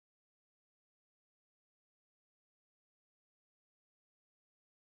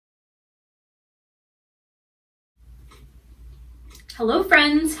Hello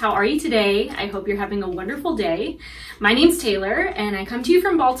friends, how are you today? I hope you're having a wonderful day. My name's Taylor and I come to you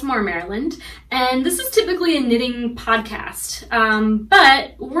from Baltimore, Maryland, and this is typically a knitting podcast,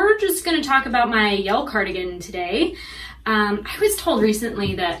 but we're just going to talk about my Yell cardigan today. I was told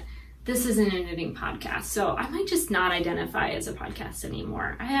recently that this isn't a knitting podcast, so I might just not identify as a podcast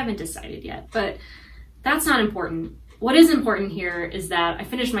anymore. I haven't decided yet, but that's not important. What is important here is that I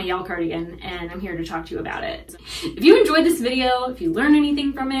finished my Yell cardigan and I'm here to talk to you about it. If you enjoyed this video, if you learn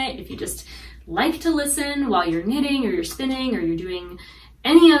anything from it, if you just like to listen while you're knitting or you're spinning or you're doing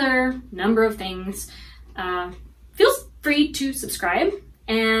any other number of things, feel free to subscribe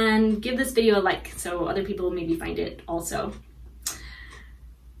and give this video a like so other people maybe find it also.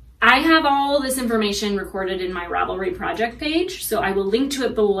 I have all this information recorded in my Ravelry project page, so I will link to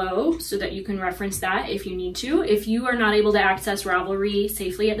it below so that you can reference that if you need to. If you are not able to access Ravelry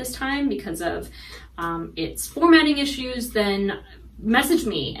safely at this time because of its formatting issues, then message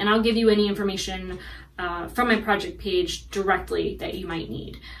me and I'll give you any information from my project page directly that you might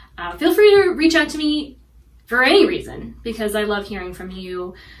need. Feel free to reach out to me for any reason because I love hearing from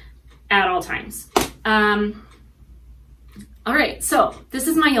you at all times. All right, so this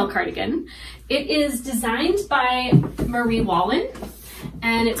is my Yell cardigan. It is designed by Marie Wallin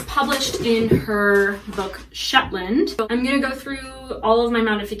and it's published in her book Shetland. I'm gonna go through all of my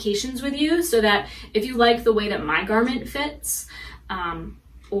modifications with you so that if you like the way that my garment fits,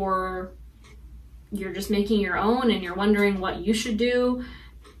 or you're just making your own and you're wondering what you should do,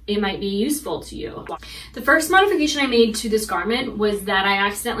 it might be useful to you. The first modification I made to this garment was that I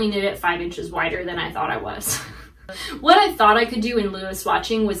accidentally knit it 5 inches wider than I thought I was. What I thought I could do in lieu of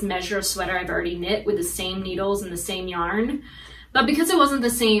swatching was measure a sweater I've already knit with the same needles and the same yarn. But because it wasn't the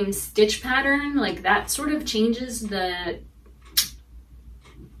same stitch pattern, like that sort of changes the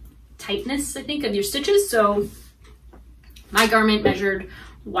tightness, I think, of your stitches. So my garment measured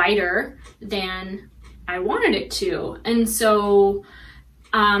wider than I wanted it to. And so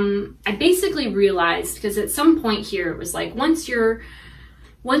I basically realized, because at some point here, it was like, once your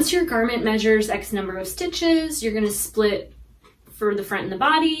garment measures X number of stitches, you're going to split for the front and the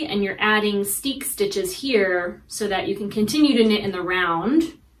body, and you're adding steek stitches here so that you can continue to knit in the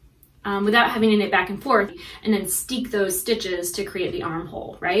round without having to knit back and forth, and then steek those stitches to create the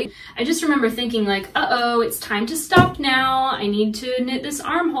armhole, right? I just remember thinking like, uh-oh, it's time to stop now. I need to knit this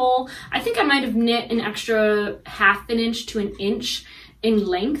armhole. I think I might have knit an extra 1/2 inch to 1 inch in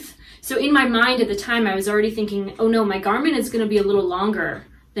length. So in my mind at the time, I was already thinking, oh no, my garment is going to be a little longer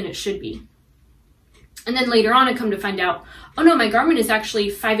than it should be. And then later on I come to find out, oh no, my garment is actually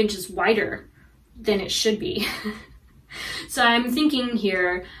 5 inches wider than it should be. So I'm thinking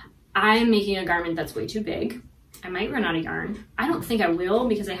here, I'm making a garment that's way too big. I might run out of yarn. I don't think I will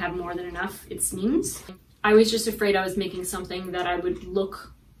because I have more than enough, it seems. I was just afraid I was making something that I would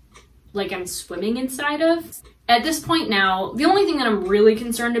look like I'm swimming inside of. At this point now, the only thing that I'm really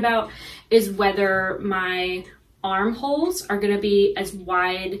concerned about is whether my armholes are going to be as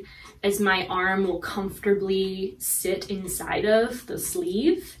wide as my arm will comfortably sit inside of the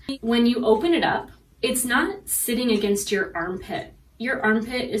sleeve. When you open it up, it's not sitting against your armpit. Your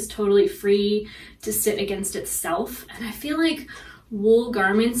armpit is totally free to sit against itself. And I feel like wool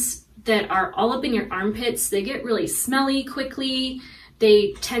garments that are all up in your armpits, they get really smelly quickly.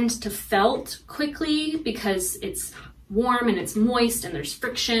 They tend to felt quickly because it's warm and it's moist and there's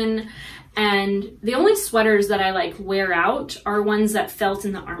friction. And the only sweaters that I like wear out are ones that felt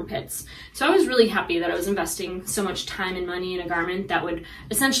in the armpits. So I was really happy that I was investing so much time and money in a garment that would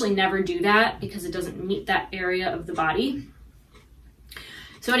essentially never do that because it doesn't meet that area of the body.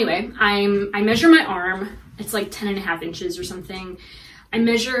 So anyway, I measure my arm. It's like 10.5 inches or something. I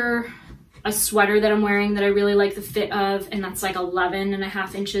measure a sweater that I'm wearing that I really like the fit of, and that's like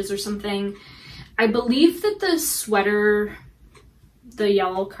 11.5 inches or something. I believe that the sweater, the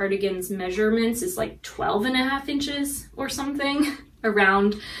Yell cardigan's measurements is like 12.5 inches or something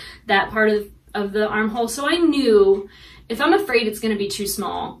around that part of the armhole. So I knew if I'm afraid it's going to be too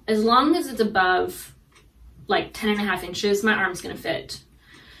small, as long as it's above like 10.5 inches, my arm's going to fit.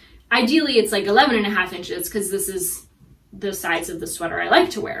 Ideally, it's like 11.5 inches because this is the size of the sweater I like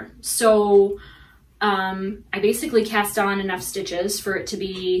to wear. So I basically cast on enough stitches for it to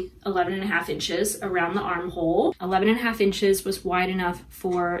be 11.5 inches around the armhole. 11.5 inches was wide enough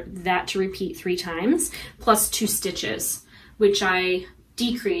for that to repeat 3 times, plus 2 stitches, which I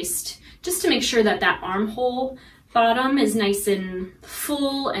decreased just to make sure that that armhole bottom is nice and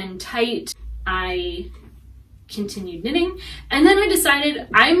full and tight. I continued knitting, and then I decided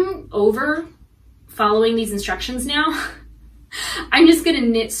I'm over following these instructions now. I'm just gonna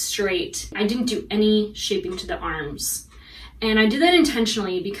knit straight. I didn't do any shaping to the arms. And I did that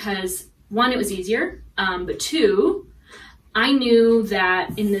intentionally because one, it was easier, but two, I knew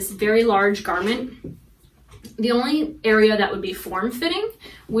that in this very large garment, the only area that would be form-fitting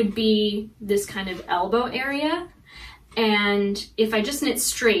would be this kind of elbow area. And if I just knit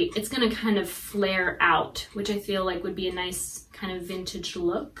straight, it's gonna kind of flare out, which I feel like would be a nice kind of vintage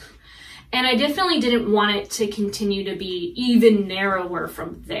look. And I definitely didn't want it to continue to be even narrower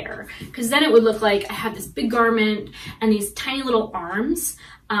from there, because then it would look like I had this big garment and these tiny little arms.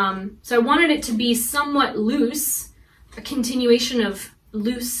 So I wanted it to be somewhat loose, a continuation of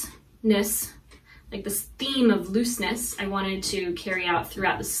looseness, like this theme of looseness I wanted to carry out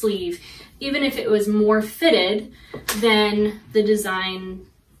throughout the sleeve, even if it was more fitted than the design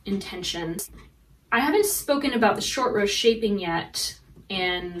intentions. I haven't spoken about the short row shaping yet,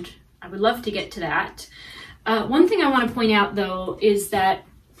 and I would love to get to that. One thing I want to point out though is that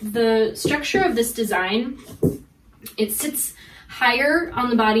the structure of this design, it sits higher on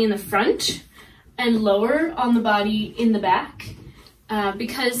the body in the front and lower on the body in the back,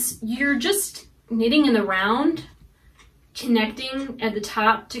 because you're just knitting in the round, connecting at the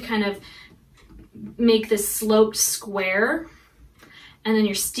top to kind of make this sloped square, and then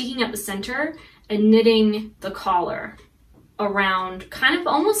you're sticking up the center and knitting the collar around kind of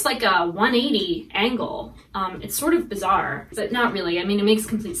almost like a 180 angle. It's sort of bizarre, but not really. I mean, it makes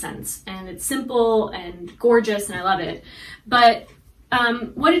complete sense, and it's simple and gorgeous, and I love it. But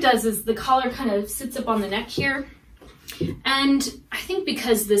what it does is the collar kind of sits up on the neck here. And I think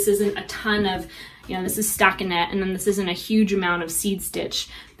because this isn't a ton of, you know, this is stockinette, and then this isn't a huge amount of seed stitch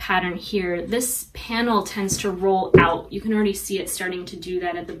pattern here, this panel tends to roll out. You can already see it starting to do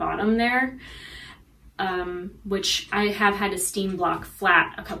that at the bottom there, which I have had to steam block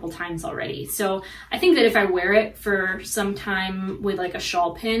flat a couple times already. So I think that if I wear it for some time with like a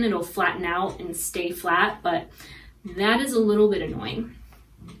shawl pin, it'll flatten out and stay flat, but that is a little bit annoying.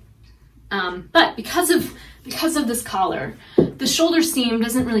 But because of this collar, the shoulder seam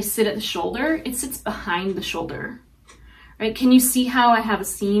doesn't really sit at the shoulder, it sits behind the shoulder, right? Can you see how I have a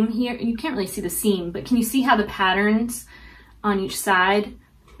seam here? You can't really see the seam, but can you see how the patterns on each side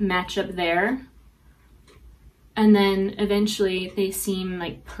match up there? And then eventually they seam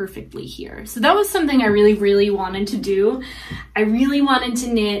like perfectly here. So that was something I really, really wanted to do. I really wanted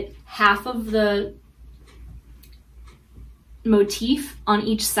to knit half of the motif on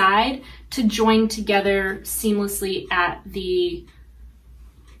each side to join together seamlessly at the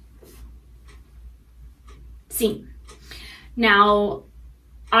seam. Now,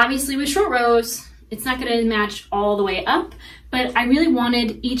 obviously with short rows, it's not going to match all the way up, but I really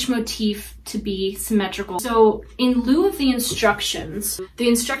wanted each motif to be symmetrical. So in lieu of the instructions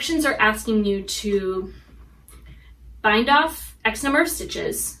are asking you to bind off X number of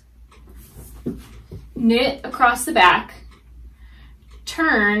stitches, knit across the back,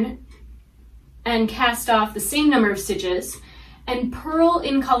 turn and cast off the same number of stitches, and purl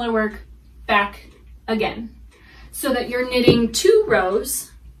in color work back again, so that you're knitting 2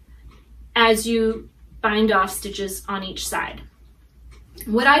 rows as you bind off stitches on each side.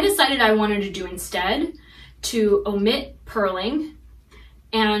 What I decided I wanted to do instead, to omit purling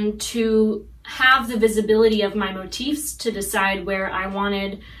and to have the visibility of my motifs to decide where I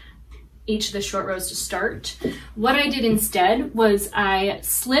wanted each of the short rows to start. What I did instead was I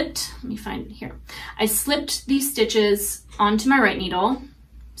slipped, let me find it here. I slipped these stitches onto my right needle.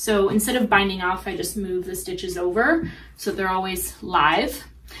 So instead of binding off, I just move the stitches over so they're always live.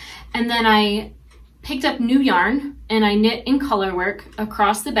 And then I picked up new yarn and I knit in color work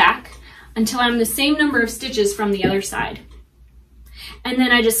across the back until I'm the same number of stitches from the other side. And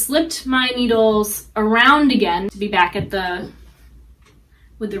then I just slipped my needles around again to be back at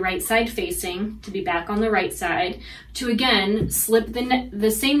with the right side facing, to be back on the right side, to again slip the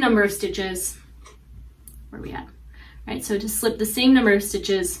same number of stitches. Where are we at? Right, so to slip the same number of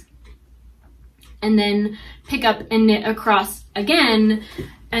stitches and then pick up and knit across again,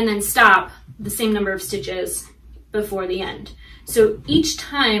 and then stop the same number of stitches before the end. So each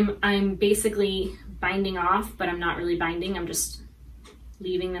time I'm basically binding off, but I'm not really binding, I'm just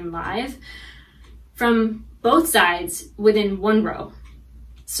leaving them live from both sides within 1 row.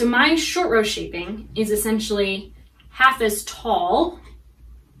 So my short row shaping is essentially half as tall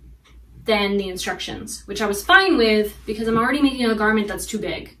than the instructions, which I was fine with because I'm already making a garment that's too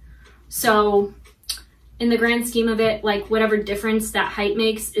big. So in the grand scheme of it, like whatever difference that height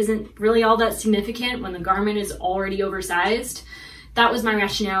makes isn't really all that significant when the garment is already oversized. That was my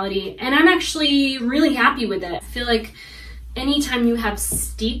rationality, and I'm actually really happy with it. I feel like anytime you have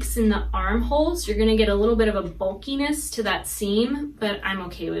steeks in the armholes, you're gonna get a little bit of a bulkiness to that seam, but I'm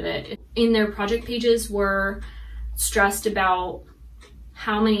okay with it. In their project pages were stressed about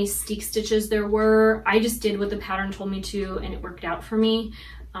how many steek stitches there were. I just did what the pattern told me to, and it worked out for me.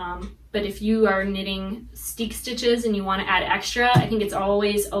 But if you are knitting steek stitches and you want to add extra, I think it's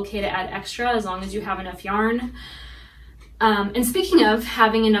always okay to add extra as long as you have enough yarn. And speaking of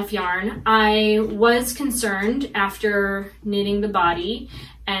having enough yarn, I was concerned after knitting the body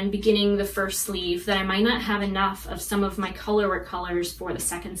and beginning the first sleeve that I might not have enough of some of my colorwork colors for the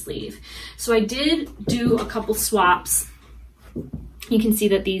second sleeve. So I did do a couple swaps. You can see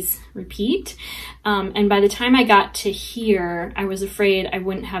that these repeat. And by the time I got to here, I was afraid I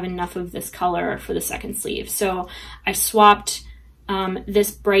wouldn't have enough of this color for the second sleeve. So I swapped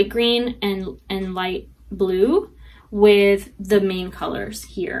this bright green and light blue with the main colors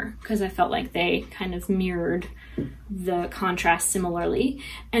here, because I felt like they kind of mirrored the contrast similarly.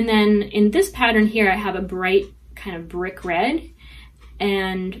 And then in this pattern here, I have a bright kind of brick red,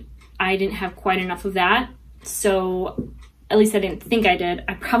 and I didn't have quite enough of that. So at least I didn't think I did.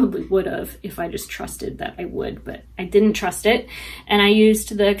 I probably would have if I just trusted that I would, but I didn't trust it. And I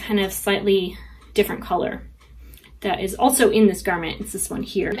used the kind of slightly different color that is also in this garment. It's this one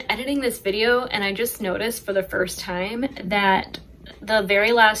here. I'm editing this video and I just noticed for the first time that the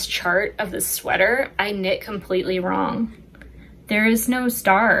very last chart of the sweater, I knit completely wrong. There is no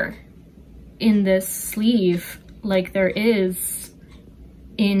star in this sleeve like there is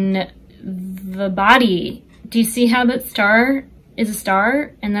in the body. Do you see how that star is a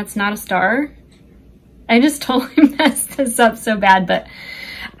star and that's not a star? I just totally messed this up so bad, but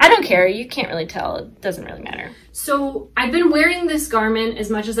I don't care. You can't really tell. It doesn't really matter. So I've been wearing this garment as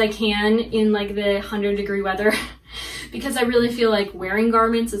much as I can in like the 100-degree weather because I really feel like wearing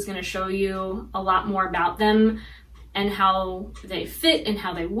garments is going to show you a lot more about them and how they fit and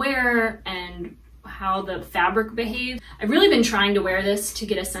how they wear and how the fabric behaves. I've really been trying to wear this to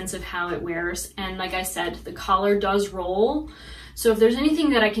get a sense of how it wears, and like I said, the collar does roll. So if there's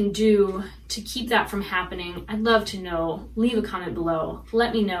anything that I can do to keep that from happening, I'd love to know. Leave a comment below.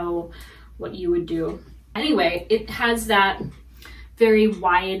 Let me know what you would do. Anyway, it has that very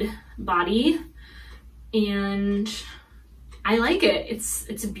wide body and I like it.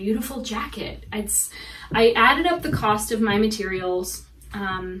 It's a beautiful jacket. I added up the cost of my materials.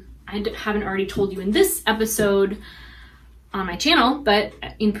 I haven't already told you in this episode on my channel, but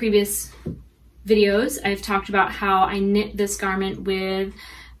in previous videos, I've talked about how I knit this garment with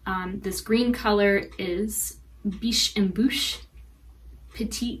this green color is Biche and Bouche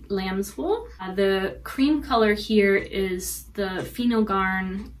Petite Lamb's Wool. The cream color here is the Fino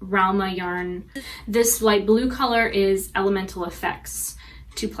Garn Ralma yarn. This light blue color is Elemental Effects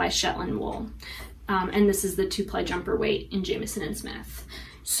 2-ply Shetland wool. And this is the 2-ply jumper weight in Jamieson Smith.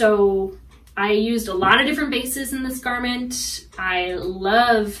 So I used a lot of different bases in this garment. I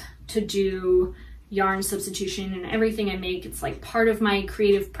love to do yarn substitution in everything I make. It's like part of my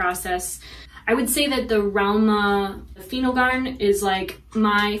creative process. I would say that the Ralma Fino Garn is like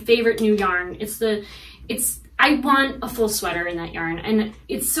my favorite new yarn. I want a full sweater in that yarn, and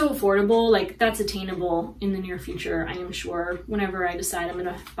it's so affordable. Like, that's attainable in the near future, I am sure, whenever I decide I'm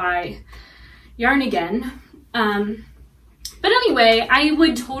gonna buy yarn again. But anyway, I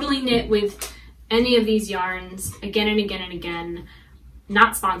would totally knit with any of these yarns again and again and again.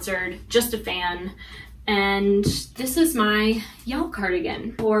 Not sponsored, just a fan. And this is my Yell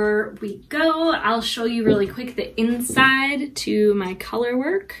cardigan. Before we go, I'll show you really quick the inside to my color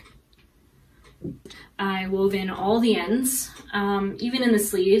work. I wove in all the ends, even in the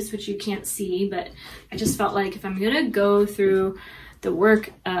sleeves, which you can't see, but I just felt like if I'm gonna go through the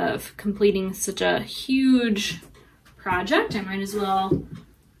work of completing such a huge project, I might as well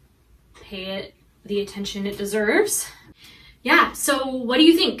pay it the attention it deserves. Yeah, so what do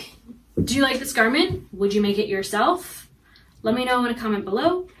you think? Do you like this garment? Would you make it yourself? Let me know in a comment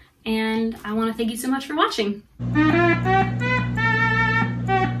below, and I want to thank you so much for watching.